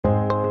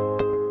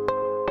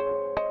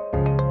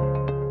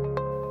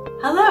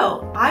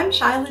Hello, I'm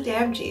Shyla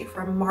Damji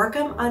from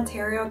Markham,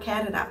 Ontario,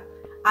 Canada.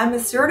 I'm a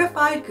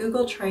certified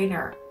Google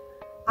trainer.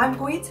 I'm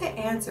going to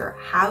answer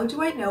how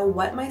do I know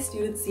what my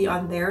students see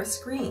on their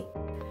screen,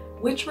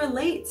 which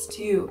relates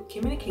to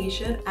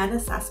communication and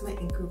assessment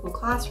in Google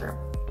Classroom.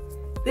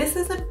 This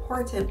is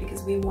important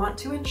because we want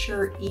to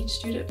ensure each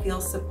student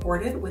feels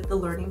supported with the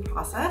learning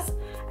process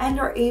and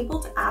are able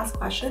to ask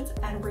questions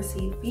and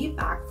receive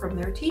feedback from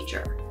their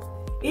teacher.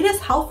 It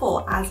is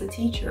helpful as a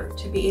teacher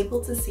to be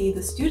able to see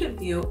the student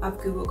view of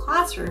Google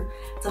Classroom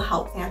to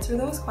help answer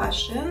those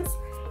questions,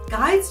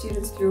 guide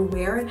students through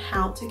where and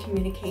how to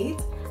communicate,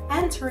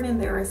 and turn in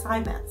their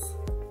assignments.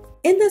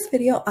 In this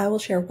video, I will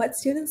share what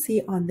students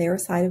see on their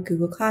side of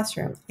Google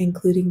Classroom,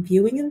 including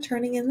viewing and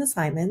turning in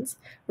assignments,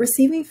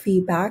 receiving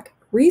feedback,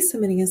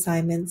 resubmitting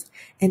assignments,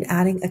 and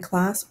adding a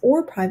class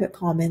or private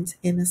comment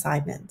in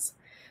assignments.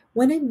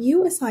 When a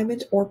new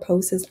assignment or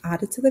post is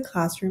added to the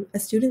classroom, a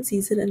student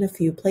sees it in a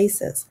few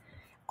places.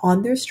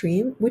 On their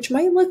stream, which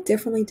might look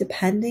differently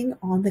depending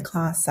on the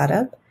class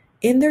setup,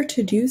 in their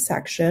to-do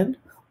section,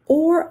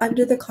 or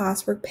under the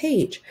classwork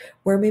page,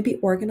 where it may be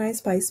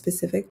organized by a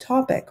specific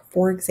topic,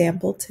 for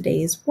example,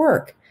 today's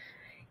work.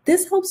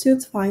 This helps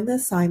students find the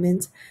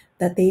assignments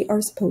that they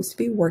are supposed to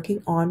be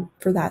working on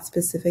for that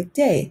specific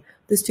day.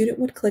 The student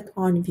would click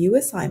on View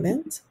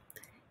Assignment.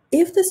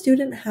 If the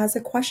student has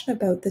a question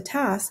about the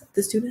task,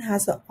 the student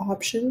has the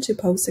option to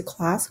post a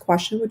class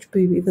question which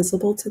will be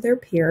visible to their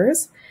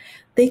peers.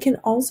 They can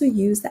also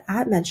use the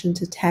 @mention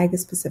to tag a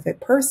specific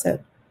person,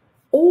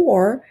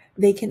 or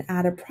they can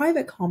add a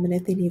private comment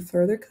if they need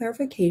further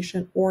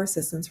clarification or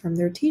assistance from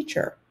their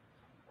teacher.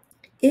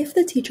 If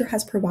the teacher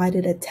has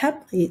provided a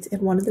template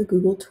in one of the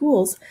Google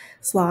tools,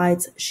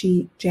 slides,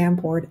 sheet,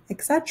 Jamboard,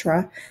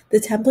 etc., the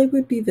template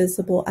would be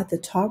visible at the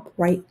top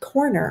right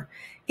corner.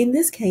 In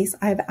this case,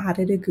 I've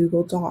added a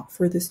Google Doc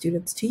for the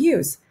students to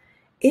use.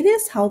 It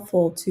is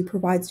helpful to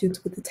provide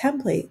students with a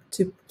template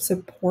to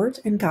support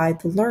and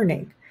guide the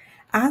learning.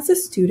 As a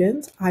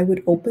student, I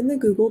would open the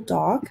Google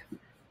Doc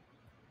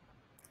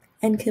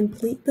and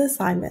complete the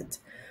assignment.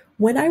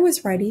 When I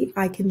was ready,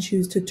 I can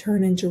choose to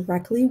turn in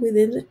directly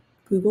within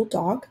Google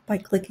Doc by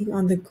clicking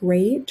on the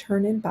gray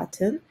Turn In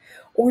button,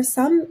 or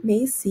some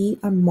may see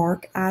a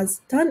Mark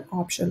as Done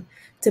option,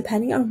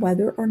 depending on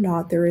whether or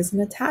not there is an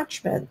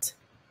attachment.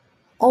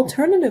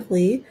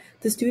 Alternatively,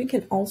 the student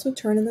can also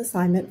turn in the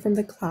assignment from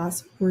the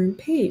classroom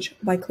page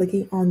by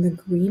clicking on the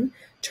green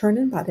Turn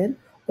In button,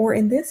 or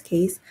in this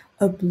case,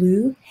 a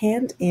blue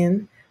Hand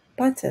In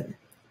button.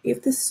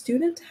 If the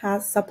student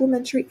has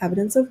supplementary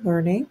evidence of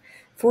learning,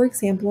 for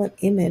example, an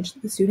image,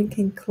 the student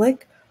can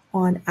click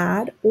on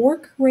Add or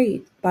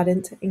Create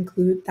button to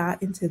include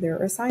that into their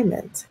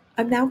assignment.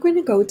 I'm now going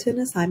to go to an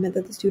assignment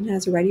that the student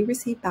has already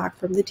received back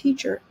from the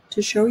teacher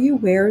to show you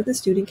where the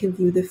student can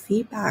view the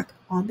feedback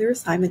on their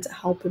assignment to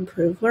help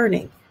improve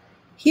learning.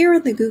 Here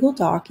in the Google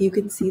Doc, you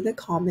can see the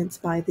comments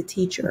by the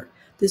teacher.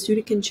 The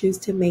student can choose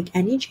to make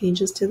any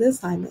changes to the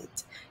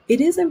assignment. It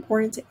is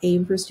important to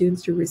aim for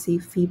students to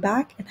receive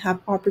feedback and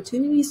have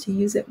opportunities to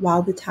use it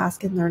while the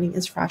task and learning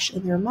is fresh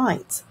in their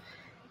minds.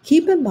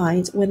 Keep in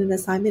mind, when an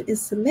assignment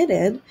is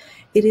submitted,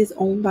 it is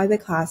owned by the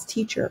class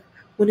teacher.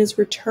 When it's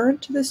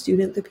returned to the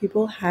student, the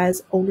pupil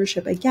has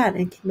ownership again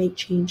and can make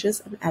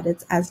changes and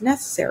edits as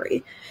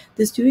necessary.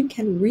 The student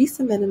can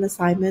resubmit an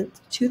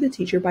assignment to the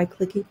teacher by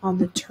clicking on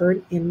the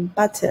Turn In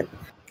button.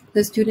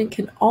 The student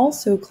can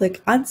also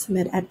click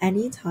Unsubmit at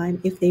any time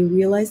if they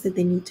realize that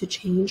they need to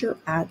change or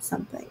add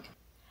something.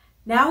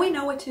 Now we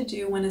know what to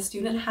do when a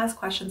student has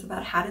questions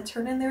about how to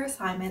turn in their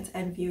assignments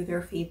and view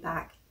their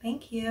feedback.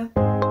 Thank you.